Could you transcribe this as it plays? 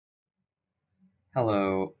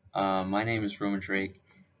Hello, my name is Roman Drake,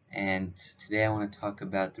 and today I want to talk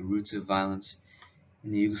about the roots of violence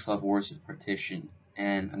in the Yugoslav wars of partition.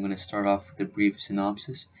 And I'm going to start off with a brief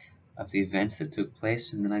synopsis of the events that took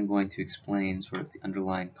place, and then I'm going to explain sort of the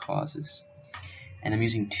underlying causes. And I'm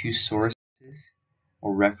using two sources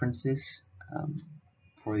or references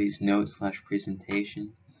for these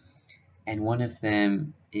notes/presentation, and one of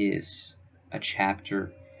them is a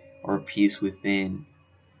chapter or a piece within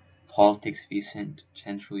Politics v.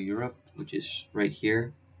 Central Europe, which is right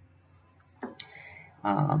here,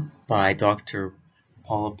 by Dr.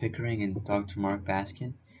 Paula Pickering and Dr. Mark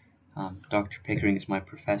Baskin. Dr. Pickering is my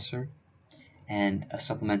professor, and a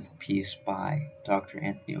supplemental piece by Dr.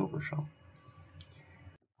 Anthony Overshaw.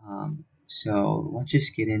 So let's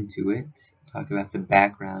just get into it, talk about the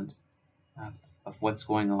background of what's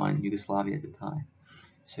going on in Yugoslavia at the time.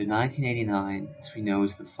 So 1989, as we know,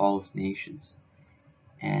 is the fall of nations,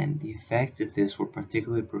 and the effects of this were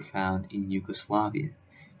particularly profound in Yugoslavia,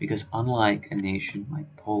 because unlike a nation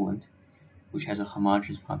like Poland, which has a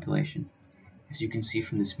homogeneous population, as you can see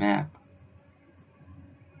from this map,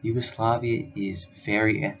 Yugoslavia is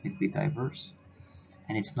very ethnically diverse.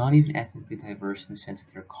 And it's not even ethnically diverse in the sense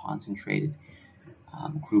that they're concentrated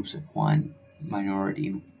groups of one minority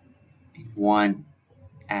in one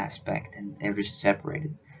aspect, and they're just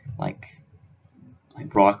separated like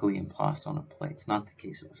broccoli and pasta on a plate. It's not the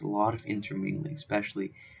case. There's a lot of intermingling,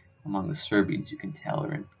 especially among the Serbians. You can tell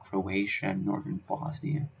they're in Croatia and northern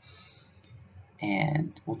Bosnia.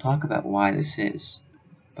 And we'll talk about why this is.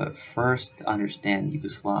 But first, to understand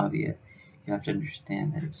Yugoslavia, you have to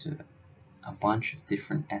understand that it's a bunch of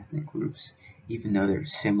different ethnic groups, even though they're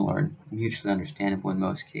similar and mutually understandable in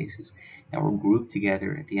most cases, that were grouped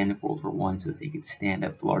together at the end of World War I so that they could stand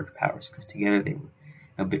up to large powers, because together they were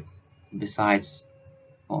a bit, besides,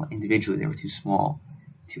 well, individually they were too small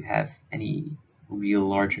to have any real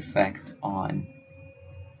large effect on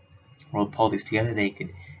world politics. Together they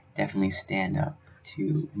could definitely stand up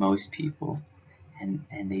to most people,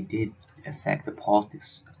 and they did affect the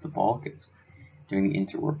politics of the Balkans during the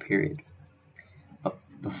interwar period. But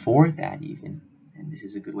before that even, and this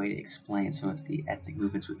is a good way to explain some of the ethnic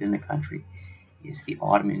movements within the country, is the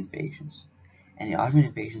Ottoman invasions. And the Ottoman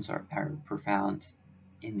invasions are profound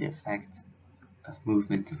in the effect of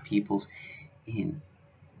movement of peoples in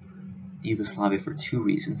Yugoslavia for two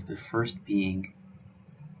reasons. The first being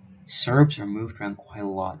Serbs are moved around quite a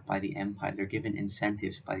lot by the empire. They're given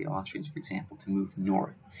incentives by the Austrians, for example, to move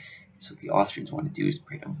north. So what the Austrians want to do is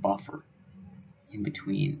create a buffer in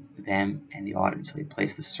between them and the Ottomans, so they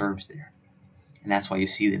place the Serbs there. And that's why you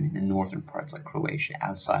see them in the northern parts like Croatia,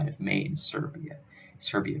 outside of main Serbia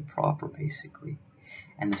proper basically.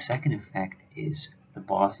 And the second effect is the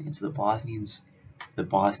Bosnians. The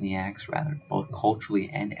Bosniaks rather, both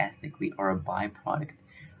culturally and ethnically, are a byproduct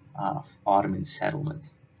of Ottoman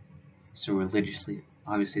settlement. So religiously,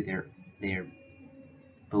 obviously their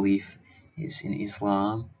belief is in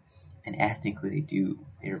Islam, and ethnically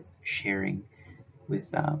they're sharing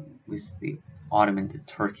with the Ottoman to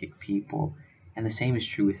Turkic people, and the same is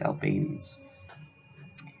true with Albanians.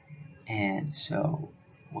 And so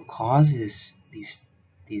what causes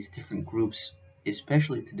these different groups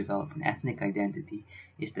especially to develop an ethnic identity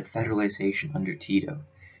is the federalization under Tito.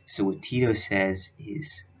 So what Tito says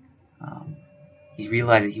is he's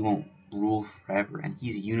realized that he won't rule forever, and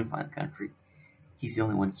he's a unified country. He's the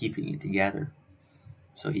only one keeping it together.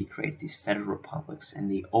 So he creates these federal republics, and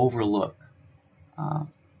they overlook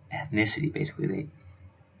ethnicity. Basically,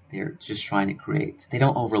 they're just trying to create. They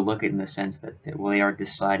don't overlook it in the sense that they are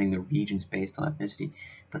deciding the regions based on ethnicity,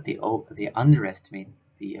 but they underestimate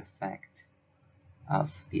the effect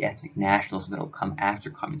of the ethnic nationalism that will come after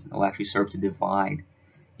communism. It will actually serve to divide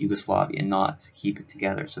Yugoslavia and not keep it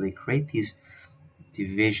together. So they create these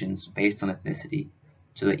divisions based on ethnicity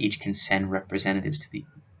so that each can send representatives to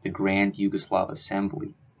the Grand Yugoslav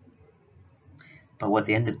Assembly. But what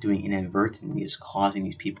they end up doing inadvertently is causing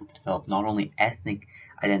these people to develop not only ethnic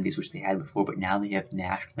identities, which they had before, but now they have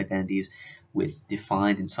national identities with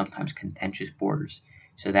defined and sometimes contentious borders.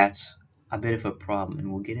 So that's a bit of a problem, and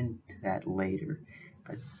we'll get into that later.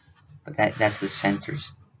 But that's the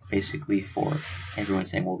centers basically for everyone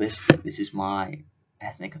saying, well, this is my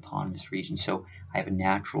ethnic autonomous region, so I have a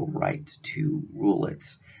natural right to rule it.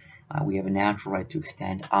 We have a natural right to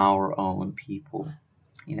extend our own people.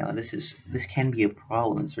 This can be a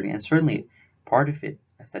problem, and certainly part of it,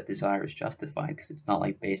 if that desire is justified, because it's not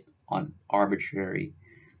like based on arbitrary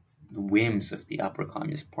whims of the upper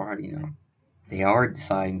communist party. They are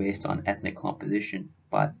deciding based on ethnic composition,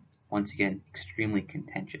 but once again, extremely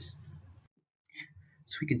contentious.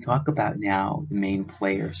 So we can talk about now the main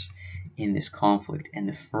players in this conflict, and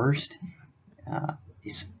the first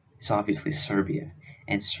is obviously Serbia,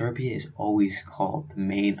 and Serbia is always called the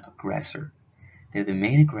main aggressor. They're the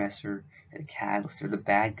main aggressor, they're the catalyst, they're the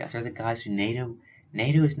bad guys, they're the guys who NATO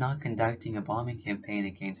is not conducting a bombing campaign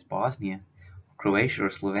against Bosnia, Croatia, or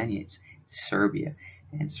Slovenia. It's Serbia,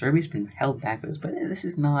 and Serbia's been held back with this, but this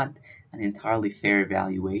is not an entirely fair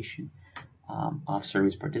evaluation of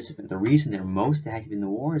Serbia's participant. The reason they're most active in the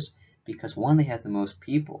war is because, one, they have the most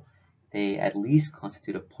people. They at least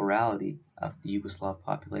constitute a plurality of the Yugoslav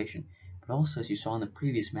population. But also, as you saw on the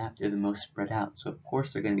previous map, they're the most spread out. So of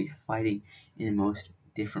course they're going to be fighting in the most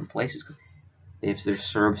different places, because there's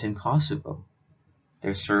Serbs in Kosovo,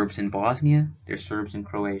 there's Serbs in Bosnia, there's Serbs in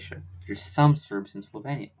Croatia, there's some Serbs in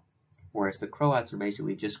Slovenia. Whereas the Croats are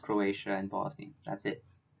basically just Croatia and Bosnia. That's it.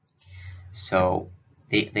 So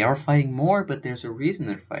they are fighting more, but there's a reason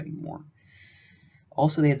they're fighting more.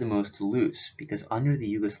 Also, they had the most to lose, because under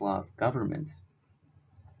the Yugoslav government,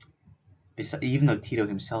 even though Tito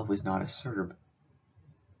himself was not a Serb,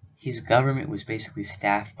 his government was basically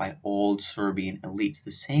staffed by old Serbian elites.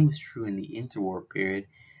 The same was true in the interwar period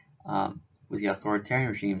with the authoritarian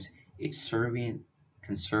regimes. It's Serbian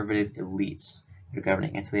conservative elites that are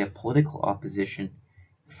governing, and so they have political opposition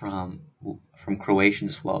from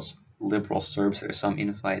Croatians as well as liberal Serbs. There are some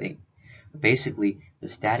infighting. But basically, the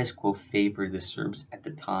status quo favored the Serbs at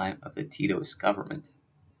the time of the Tito's government.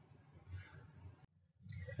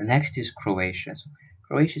 The next is Croatia. So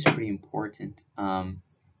Croatia is pretty important.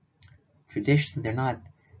 Traditionally, they're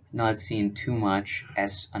not seen too much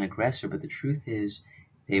as an aggressor, but the truth is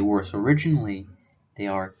they were. So originally, they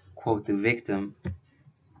are, quote, the victim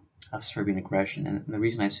of Serbian aggression. And the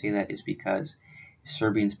reason I say that is because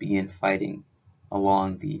Serbians began fighting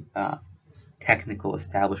along the technical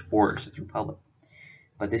established borders of the Republic.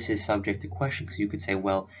 But this is subject to question, because you could say,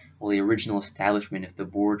 well, the original establishment of the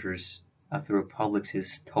borders of the republics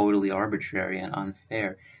is totally arbitrary and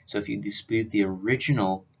unfair. So if you dispute the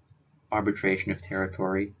original arbitration of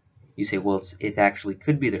territory, you say, well, it actually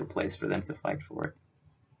could be their place for them to fight for it.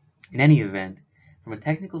 In any event, from a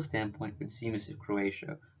technical standpoint, it would seem as if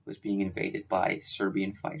Croatia was being invaded by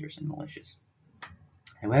Serbian fighters and militias.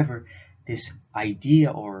 However, this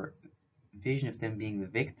idea or vision of them being the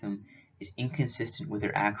victim is inconsistent with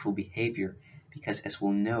their actual behavior, because, as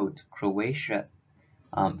we'll note, Croatia,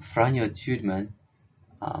 Franjo Tudjman,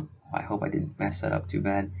 I hope I didn't mess that up too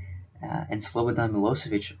bad, and Slobodan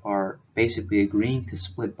Milosevic are basically agreeing to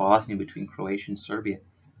split Bosnia between Croatia and Serbia.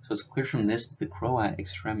 So it's clear from this that the Croat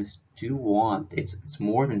extremists do want, it's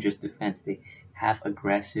more than just defense. They have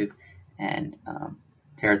aggressive and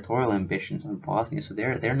territorial ambitions on Bosnia, so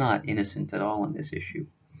they're not innocent at all on this issue.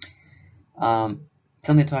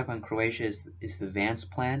 Something to talk about in Croatia is the Vance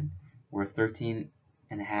Plan, where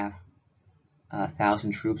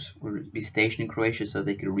 13,500 troops would be stationed in Croatia so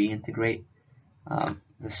they could reintegrate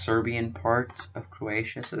the Serbian part of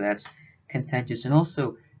Croatia. So that's contentious, and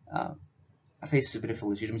also faces a bit of a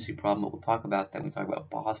legitimacy problem, but we'll talk about that when we talk about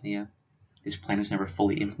Bosnia. This plan was never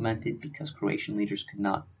fully implemented because Croatian leaders could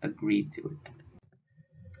not agree to it.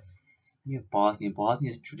 You have Bosnia. Bosnia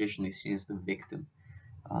is traditionally seen as the victim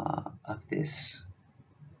of this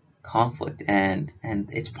conflict, and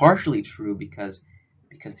it's partially true because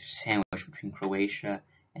they're sandwiched between Croatia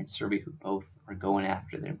and Serbia, who both are going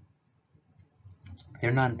after them. But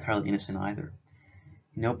they're not entirely innocent either.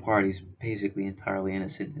 No party is basically entirely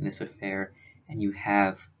innocent in this affair, and you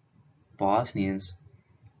have Bosnians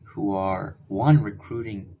who are, one,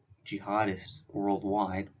 recruiting jihadists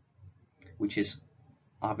worldwide, which is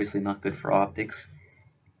obviously not good for optics,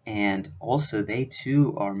 and also they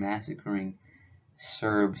too are massacring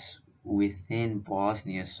Serbs within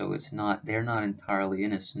Bosnia, so they're not entirely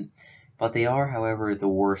innocent, but they are, however, the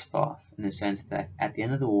worst off, in the sense that at the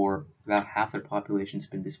end of the war, about half their population has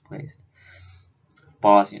been displaced.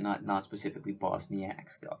 Bosnia, not specifically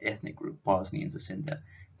Bosniaks, the ethnic group, Bosnians,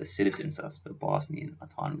 the citizens of the Bosnian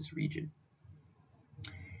autonomous region.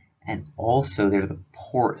 And also, they're the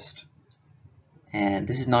poorest. And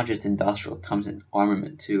this is not just industrial, it comes in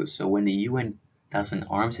armament too. So when the UN does an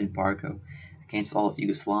arms embargo against all of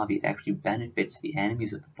Yugoslavia, it actually benefits the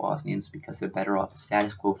enemies of the Bosnians because they're better off. The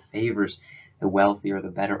status quo favors the wealthier, the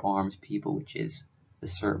better armed people, which is the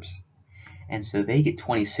Serbs. And so they get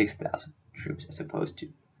 26,000 troops as opposed to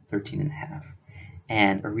 13.5.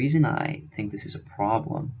 And a reason I think this is a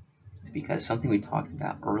problem is because something we talked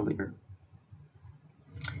about earlier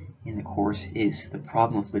in the course is the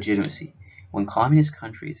problem of legitimacy. When communist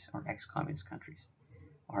countries, or ex-communist countries,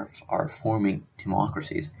 are forming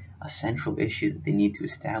democracies, a central issue that they need to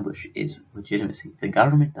establish is legitimacy. The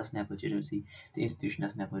government doesn't have legitimacy, the institution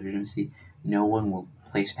doesn't have legitimacy, no one will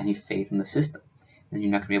place any faith in the system. Then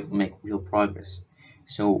you're not going to be able to make real progress.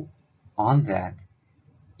 So on that,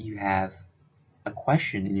 you have a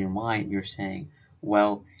question in your mind. You're saying,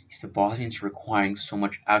 well, if the Bosnians are requiring so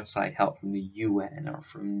much outside help from the UN or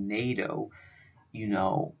from NATO, you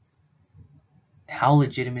know, how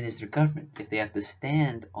legitimate is their government? If they have to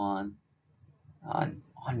stand on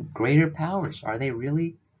greater powers, are they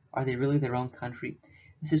really their own country?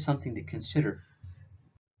 This is something to consider.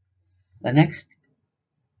 The next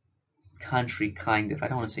country, kind of, I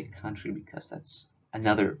don't want to say country because that's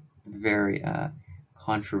another very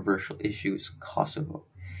controversial issue, is Kosovo.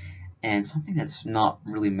 And something that's not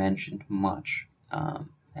really mentioned much,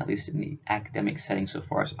 at least in the academic setting so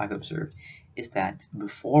far as I've observed, is that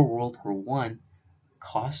before World War I,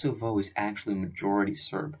 Kosovo is actually majority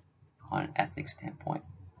Serb on an ethnic standpoint.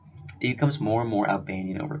 It becomes more and more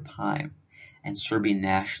Albanian over time, and Serbian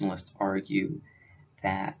nationalists argue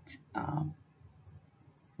that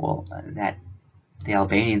that the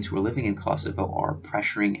Albanians who are living in Kosovo are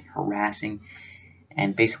pressuring and harassing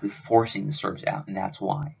and basically forcing the Serbs out, and that's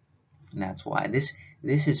why. And that's why this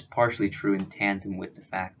is partially true in tandem with the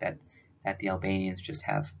fact that the Albanians just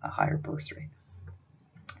have a higher birth rate.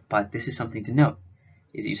 But this is something to note.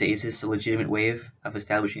 Is you say, is this a legitimate way of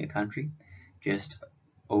establishing a country? Just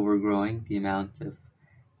overgrowing the amount of,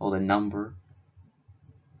 well, the number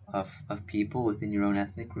of people within your own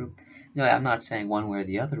ethnic group? No, I'm not saying one way or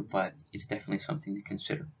the other, but it's definitely something to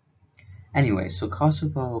consider. Anyway, so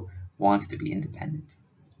Kosovo wants to be independent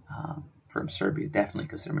from Serbia, definitely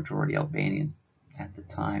because they're majority Albanian at the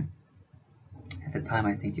time. At the time,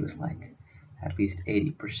 I think it was like at least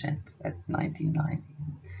 80% at 1990.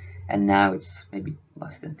 And now it's maybe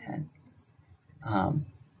less than 10.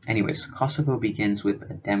 Anyways, Kosovo begins with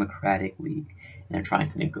a democratic league, and they're trying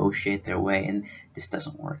to negotiate their way, and this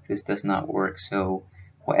doesn't work. This does not work. So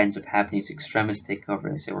what ends up happening is extremists take over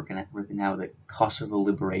and say we're now the Kosovo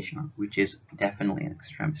Liberation Army, which is definitely an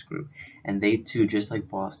extremist group, and they too, just like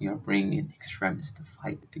Bosnia, are bringing in extremists to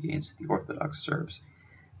fight against the Orthodox Serbs.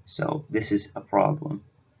 So this is a problem.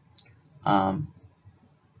 And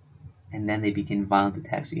then they begin violent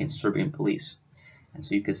attacks against Serbian police. And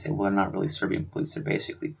so you could say, well, they're not really Serbian police, they're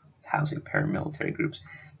basically housing paramilitary groups.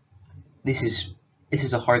 This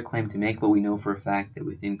is a hard claim to make, but we know for a fact that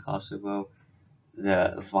within Kosovo,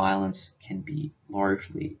 the violence can be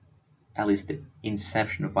largely, at least the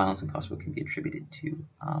inception of violence in Kosovo can be attributed to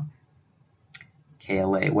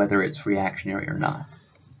KLA, whether it's reactionary or not.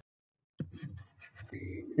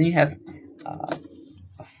 Then you have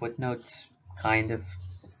a footnote, kind of.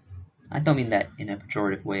 I don't mean that in a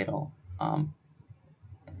pejorative way at all.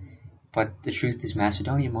 But the truth is,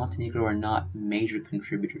 Macedonia and Montenegro are not major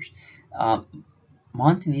contributors.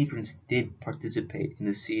 Montenegrins did participate in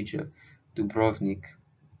the siege of Dubrovnik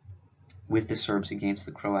with the Serbs against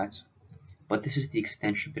the Croats, but this is the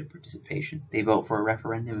extension of their participation. They vote for a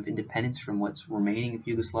referendum of independence from what's remaining of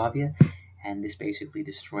Yugoslavia, and this basically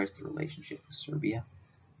destroys the relationship with Serbia.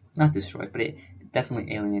 Not destroys, but it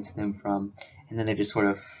definitely alienates them from, and then they're just sort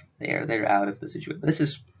of, they're out of the situation. But this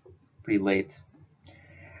is pretty late.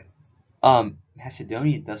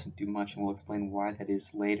 Macedonia doesn't do much, and we'll explain why that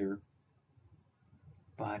is later.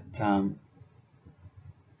 But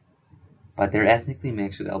they're ethnically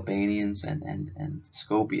mixed with Albanians and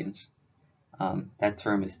Skopjeans. That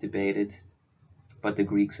term is debated, but the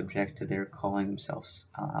Greeks object to their calling themselves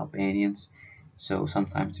Albanians, so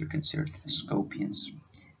sometimes they're considered Skopjeans.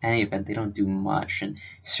 In any event, they don't do much, and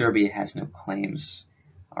Serbia has no claims,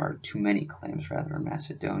 or too many claims rather, in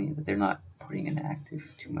Macedonia, that they're not putting in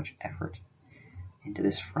too much effort into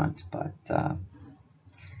this front. But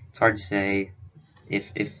it's hard to say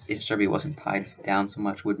if Serbia wasn't tied down so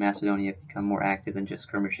much, would Macedonia become more active than just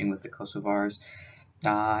skirmishing with the Kosovars?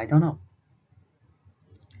 I don't know.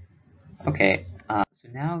 Okay, so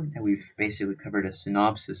now that we've basically covered a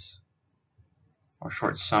synopsis or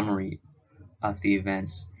short summary of the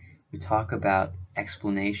events, we talk about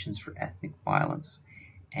explanations for ethnic violence.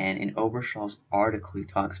 And in Oberschall's article, he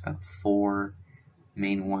talks about 4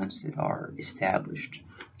 main ones that are established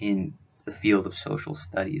in the field of social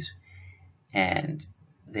studies. And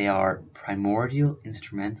they are primordial,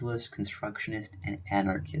 instrumentalist, constructionist, and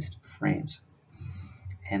anarchist frames.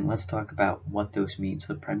 And let's talk about what those mean.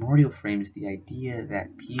 So the primordial frame is the idea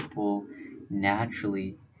that people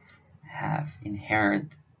naturally have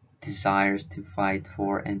inherent desires to fight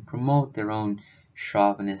for and promote their own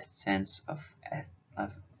chauvinist sense of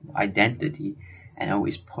identity and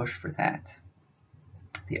always push for that.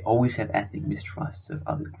 They always have ethnic mistrusts of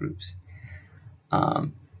other groups.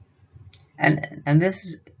 And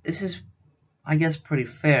this is, I guess, pretty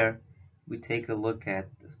fair. We take a look at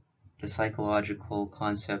the psychological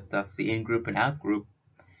concept of the in-group and out-group.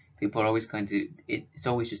 People are always going to, it's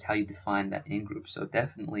always just how you define that in-group. So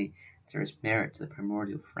definitely there is merit to the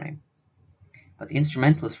primordial frame. But the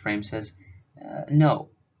instrumentalist frame says, no,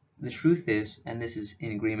 the truth is, and this is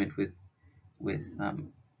in agreement with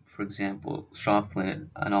for example, Schoflin,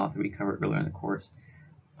 an author we covered earlier in the course,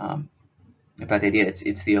 about the idea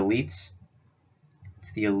it's the elites.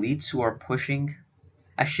 It's the elites who are pushing.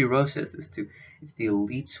 Actually, Rose says this too. It's the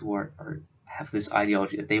elites who have this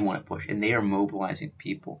ideology that they want to push, and they are mobilizing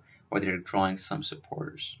people, or they're drawing some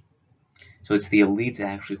supporters. So it's the elites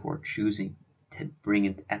actually who are choosing to bring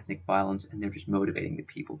in ethnic violence, and they're just motivating the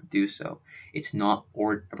people to do so. It's not,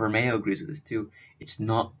 or Bermeo agrees with this too, it's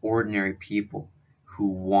not ordinary people who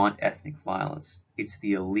want ethnic violence. It's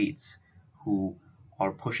the elites who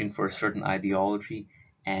are pushing for a certain ideology,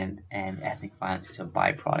 and ethnic violence is a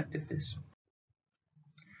byproduct of this.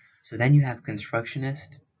 So then you have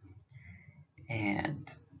constructionist, and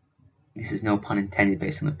this is no pun intended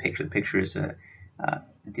based on the picture. The picture is a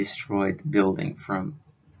destroyed building from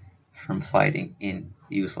fighting in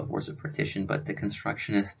the Yugoslav wars of partition, but the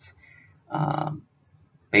constructionists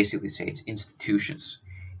basically say it's institutions.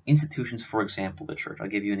 Institutions, for example, the church. I'll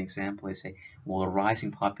give you an example. They say, well, a rising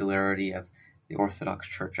popularity of the Orthodox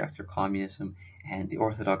Church after communism, and the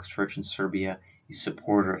Orthodox Church in Serbia is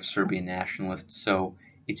supporter of Serbian nationalists. So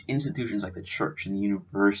it's institutions like the church and the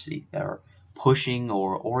university that are pushing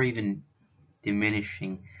or even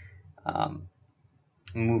diminishing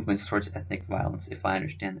movements towards ethnic violence, if I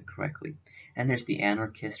understand that correctly. And there's the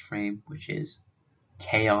anarchist frame, which is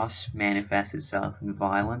chaos manifests itself in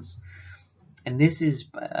violence. And this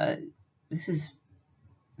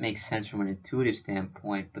makes sense from an intuitive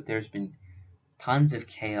standpoint, but there's been tons of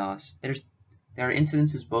chaos. There are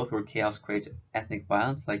incidences both where chaos creates ethnic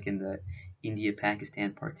violence, like in the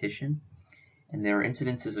India-Pakistan partition, and there are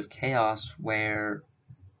incidences of chaos where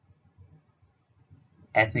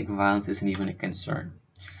ethnic violence isn't even a concern.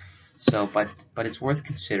 So, but it's worth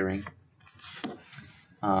considering.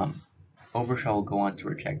 Overshaw will go on to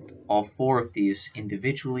reject all four of these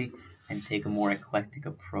individually and take a more eclectic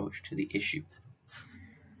approach to the issue.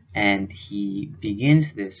 And he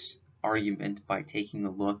begins this argument by taking a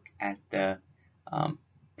look at the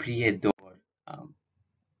Prijedor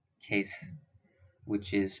case,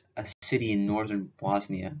 which is a city in northern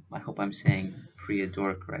Bosnia. I hope I'm saying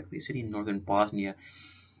Prijedor correctly. A city in northern Bosnia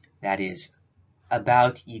that is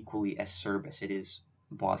about equally as Serb as it is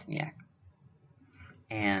Bosniak.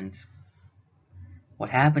 And what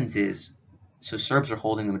happens is, so Serbs are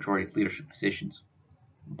holding the majority of leadership positions,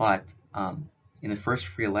 but in the first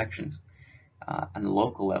free elections on the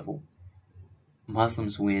local level,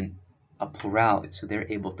 Muslims win a plurality, so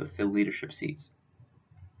they're able to fill leadership seats.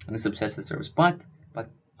 And this upsets the Serbs. But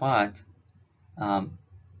the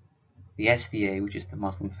SDA, which is the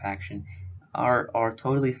Muslim faction, are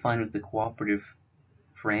totally fine with the cooperative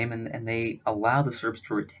frame, and they allow the Serbs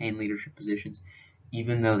to retain leadership positions,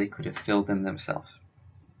 even though they could have filled them themselves.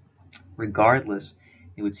 Regardless,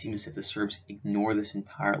 it would seem as if the Serbs ignore this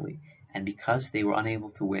entirely, and because they were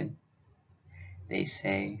unable to win, they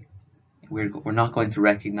say, we're not going to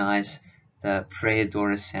recognize the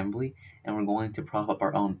Prijedor Assembly, and we're going to prop up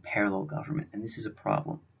our own parallel government, and this is a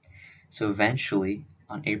problem. So eventually,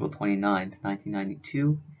 on April 29,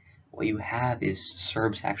 1992, what you have is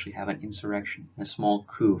Serbs actually have an insurrection, a small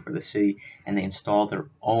coup for the city, and they install their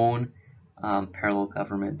own parallel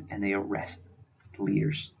government, and they arrest the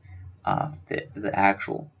leaders of the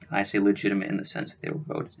actual, and I say legitimate in the sense that they were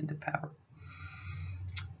voted into power.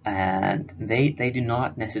 And they do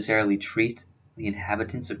not necessarily treat the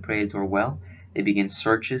inhabitants of Prijedor well. They begin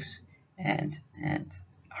searches and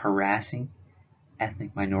harassing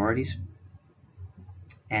ethnic minorities.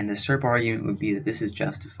 And the Serb argument would be that this is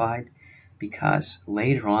justified because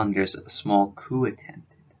later on there's a small coup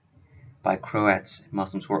attempted by Croats and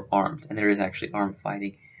Muslims who are armed, and there is actually armed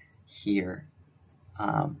fighting here.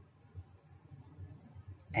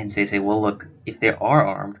 And they say, well, look, if they are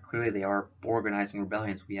armed, clearly they are organizing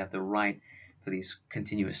rebellions. We have the right for these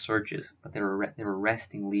continuous searches. But they're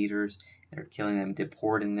arresting leaders, they're killing them,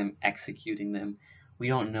 deporting them, executing them. We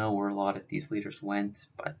don't know where a lot of these leaders went,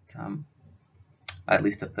 but at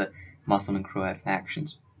least of the Muslim and Croat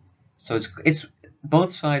factions. So it's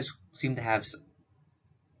both sides seem to have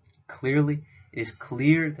clearly. It is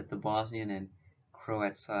clear that the Bosnian and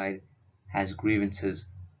Croat side has grievances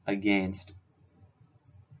against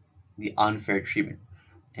the unfair treatment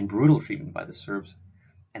and brutal treatment by the Serbs,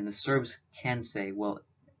 and the Serbs can say, well,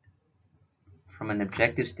 from an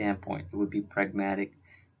objective standpoint, it would be pragmatic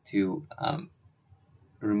to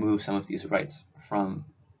remove some of these rights from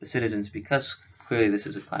the citizens, because clearly this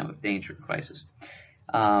is a time of danger and crisis.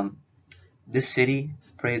 This city,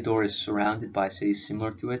 Prijedor, is surrounded by cities similar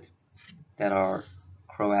to it that are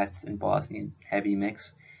Croat and Bosnian heavy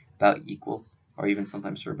mix, about equal, or even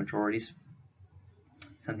sometimes Serb majorities.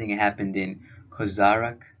 Something happened in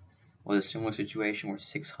Kozarak was a similar situation where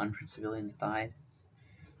 600 civilians died.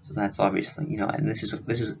 So that's obviously, and this is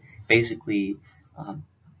basically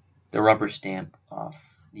the rubber stamp of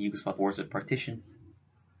the Yugoslav wars of partition.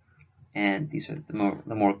 And these are the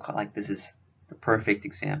more like, this is the perfect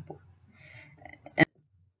example. And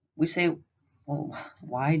we say, well,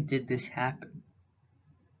 why did this happen?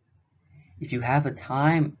 If you have a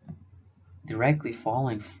time directly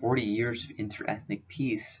following 40 years of interethnic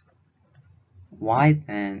peace, why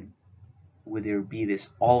then would there be this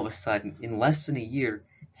all of a sudden, in less than a year,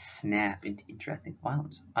 snap into interethnic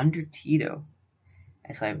violence? Under Tito,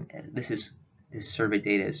 this survey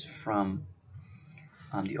data is from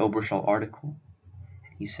the Oberschall article.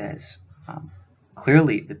 He says,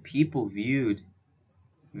 clearly very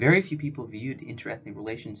few people viewed interethnic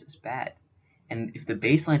relations as bad. And if the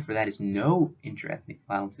baseline for that is no interethnic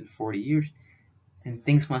violence in 40 years, then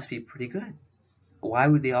things must be pretty good. Why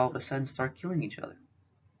would they all of a sudden start killing each other?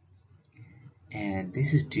 And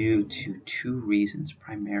this is due to two reasons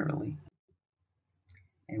primarily.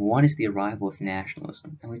 And one is the arrival of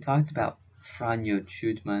nationalism. And we talked about Franjo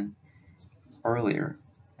Tudjman earlier,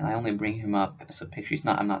 and I only bring him up as a picture.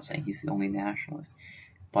 I'm not saying he's the only nationalist,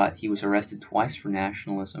 but he was arrested twice for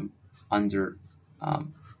nationalism under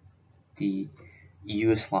the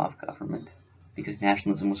Yugoslav government, because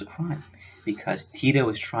nationalism was a crime, because Tito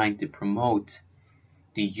was trying to promote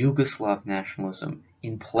the Yugoslav nationalism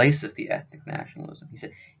in place of the ethnic nationalism. He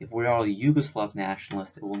said, if we are all Yugoslav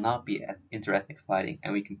nationalists, there will not be interethnic fighting,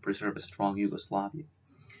 and we can preserve a strong Yugoslavia.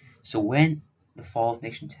 So when the fall of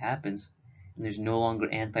nations happens, and there's no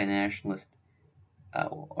longer anti-nationalist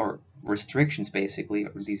or restrictions, basically,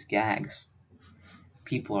 or these gags,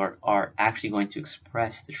 people are actually going to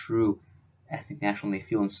express the true ethnic nationalism they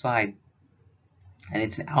feel inside, and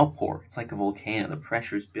it's an outpour. It's like a volcano. The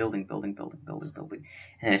pressure is building.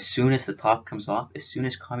 And as soon as the top comes off, as soon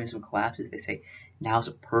as communism collapses, they say, now's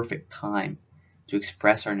a perfect time to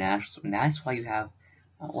express our nationalism. And that's why you have,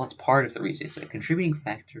 well, it's part of the reason. It's a contributing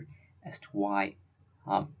factor as to why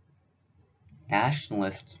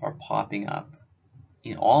nationalists are popping up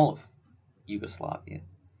in all of Yugoslavia,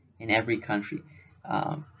 in every country.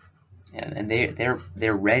 And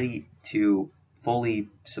they're ready to fully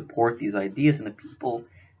support these ideas, and the people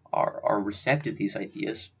are receptive to these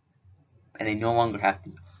ideas, and they no longer have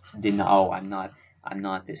to deny, oh, I'm not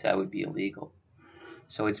this, that would be illegal.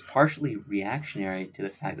 So it's partially reactionary to the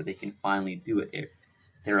fact that they can finally do it.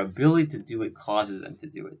 Their ability to do it causes them to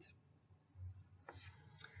do it.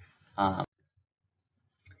 And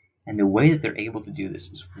the way that they're able to do this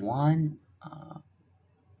is one,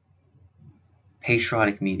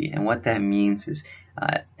 patriotic media. And what that means is,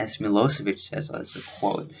 as Milosevic says, as a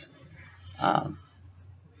quote,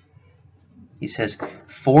 he says,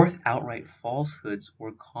 fourth, outright falsehoods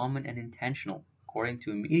were common and intentional. According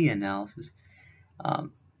to a media analysis,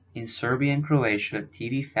 in Serbia and Croatia,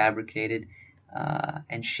 TV fabricated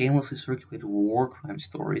and shamelessly circulated war crime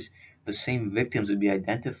stories. The same victims would be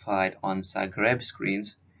identified on Zagreb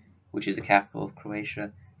screens, which is the capital of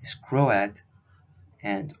Croatia, as Croat,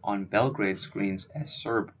 and on Belgrade screens as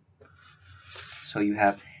Serb. So you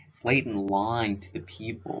have blatant lying to the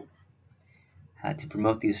people to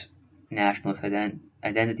promote these nationalist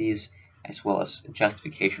identities, as well as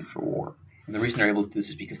justification for war. And the reason they're able to do this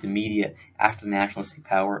is because the media, after the nationalists take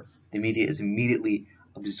power, the media is immediately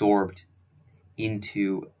absorbed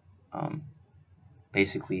into,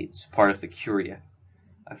 basically, it's part of the curia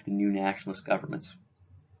of the new nationalist governments.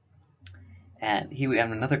 And he had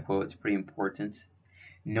another quote, it's pretty important.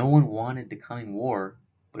 No one wanted the coming war,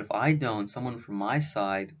 but if I don't, someone from my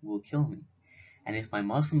side will kill me. And if my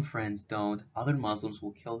Muslim friends don't, other Muslims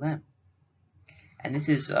will kill them. And this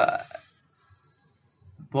is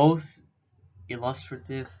both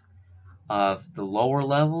illustrative of the lower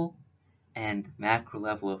level and macro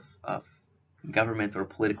level of government or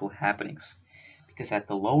political happenings. Because at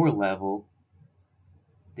the lower level,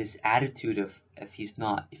 this attitude of if he's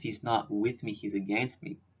not with me, he's against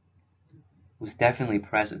me, was definitely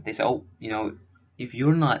present. They say, oh, if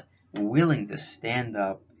you're not willing to stand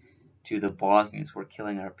up to the Bosnians who are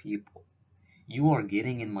killing our people, you are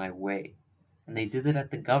getting in my way. And they did it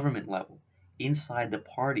at the government level. Inside the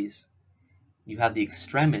parties, you have the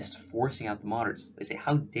extremists forcing out the moderates. They say,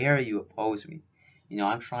 how dare you oppose me? You know,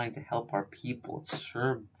 I'm trying to help our people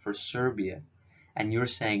for Serbia, and you're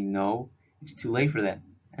saying no, it's too late for them.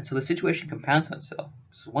 And so the situation compounds on itself.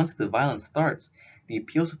 So once the violence starts, the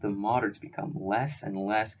appeals of the moderates become less and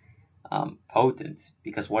less potent,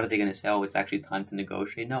 because what are they going to say? Oh, it's actually time to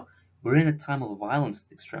negotiate. No, we're in a time of violence,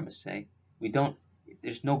 the extremists say.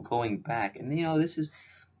 There's no going back. And you know, this is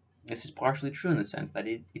partially true in the sense that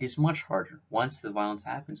it is much harder. Once the violence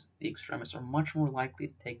happens, the extremists are much more likely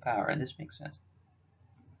to take power, and this makes sense.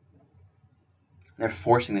 They're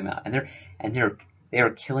forcing them out, and they are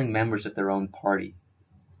killing members of their own party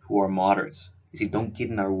who are moderates. You see, don't get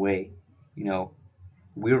in our way. You know,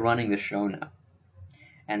 we're running the show now.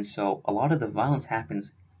 And so a lot of the violence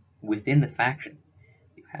happens within the faction.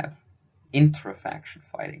 You have intra-faction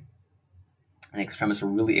fighting. And extremists are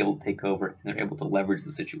really able to take over, and they're able to leverage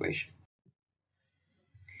the situation.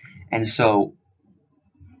 And so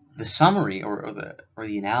the summary or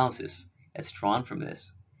the analysis that's drawn from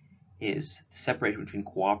this is the separation between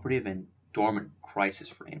cooperative and dormant crisis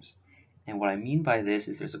frames. And what I mean by this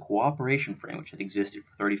is there's a cooperation frame which had existed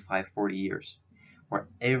for 35, 40 years, where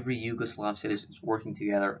every Yugoslav citizen is working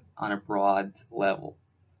together on a broad level.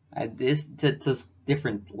 At this to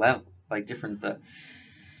different levels, like different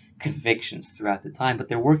convictions throughout the time, but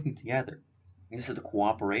they're working together. And this is the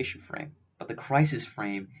cooperation frame. But the crisis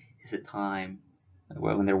frame is a time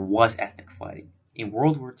when there was ethnic fighting. In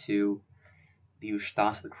World War II, the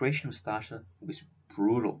Croatian Ustasha was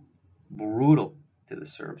brutal to the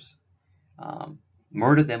Serbs.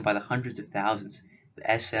 Murdered them by the hundreds of thousands, the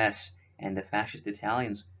SS and the fascist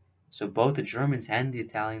Italians. So both the Germans and the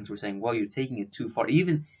Italians were saying, well, you're taking it too far.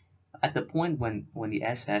 Even at the point when the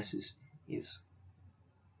SS is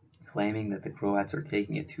claiming that the Croats are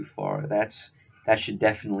taking it too far, that should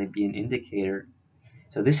definitely be an indicator.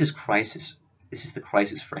 So this is crisis. This is the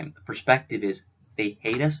crisis frame. The perspective is they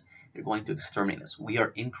hate us, they're going to exterminate us. We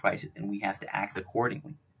are in crisis and we have to act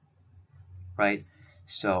accordingly. Right?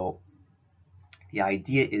 So the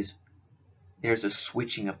idea is there's a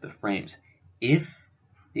switching of the frames. If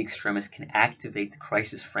the extremists can activate the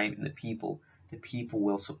crisis frame in the people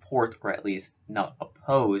will support, or at least not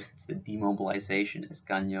oppose. It's the demobilization, as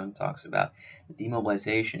Gagnon talks about, the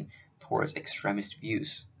demobilization towards extremist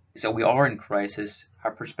views. So we are in crisis.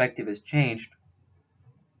 Our perspective has changed.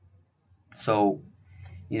 So,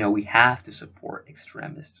 you know, we have to support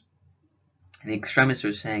extremists. And the extremists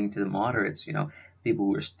are saying to the moderates, you know, people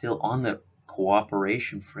who are still on the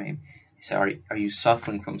cooperation frame, they say, are you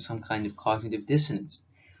suffering from some kind of cognitive dissonance?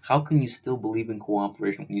 How can you still believe in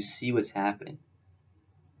cooperation when you see what's happening?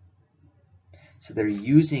 So they're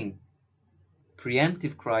using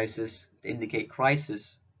preemptive crisis to indicate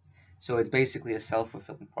crisis. So it's basically a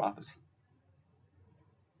self-fulfilling prophecy.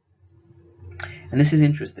 And this is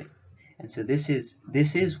interesting. And so this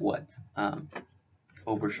is what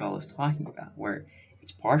Oberschall is talking about, where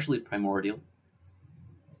it's partially primordial,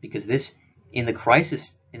 because this in the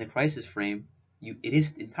crisis frame, it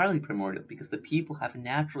is entirely primordial, because the people have a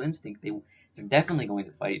natural instinct. They're definitely going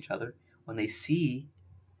to fight each other when they see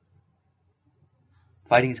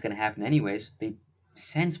fighting is going to happen anyways. They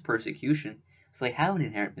sense persecution, so they have an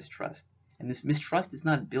inherent mistrust, and this mistrust is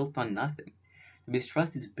not built on nothing. The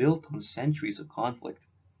mistrust is built on centuries of conflict.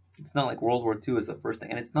 It's not like World War II is the first thing,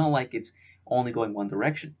 and it's not like it's only going one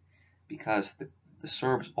direction, because the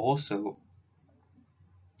Serbs also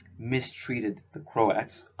mistreated the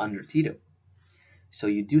Croats under Tito. So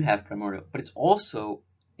you do have primordial, but it's also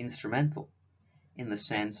instrumental in the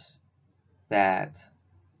sense that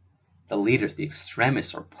the leaders, the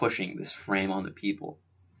extremists, are pushing this frame on the people.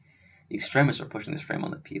 The extremists are pushing this frame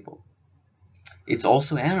on the people. It's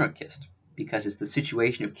also anarchist, because it's the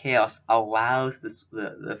situation of chaos allows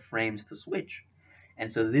the frames to switch. And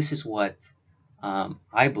so this is what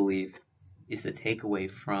I believe is the takeaway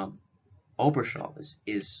from Oberschall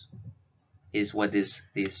is what is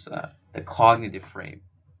this the cognitive frame.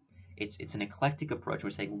 It's an eclectic approach. We're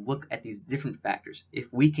saying, look at these different factors.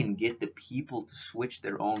 If we can get the people to switch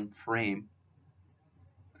their own frame,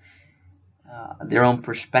 their own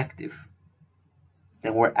perspective,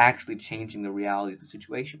 then we're actually changing the reality of the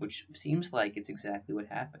situation, which seems like it's exactly what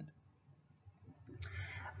happened.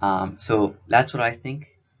 So that's what I think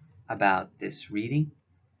about this reading,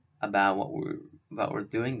 about what we're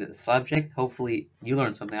doing, the subject. Hopefully you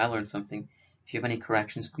learned something, I learned something. If you have any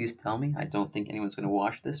corrections, please tell me. I don't think anyone's going to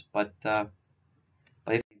watch this, but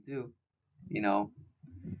if you do, you know,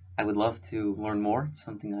 I would love to learn more. It's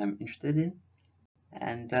something I'm interested in.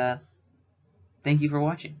 And thank you for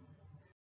watching.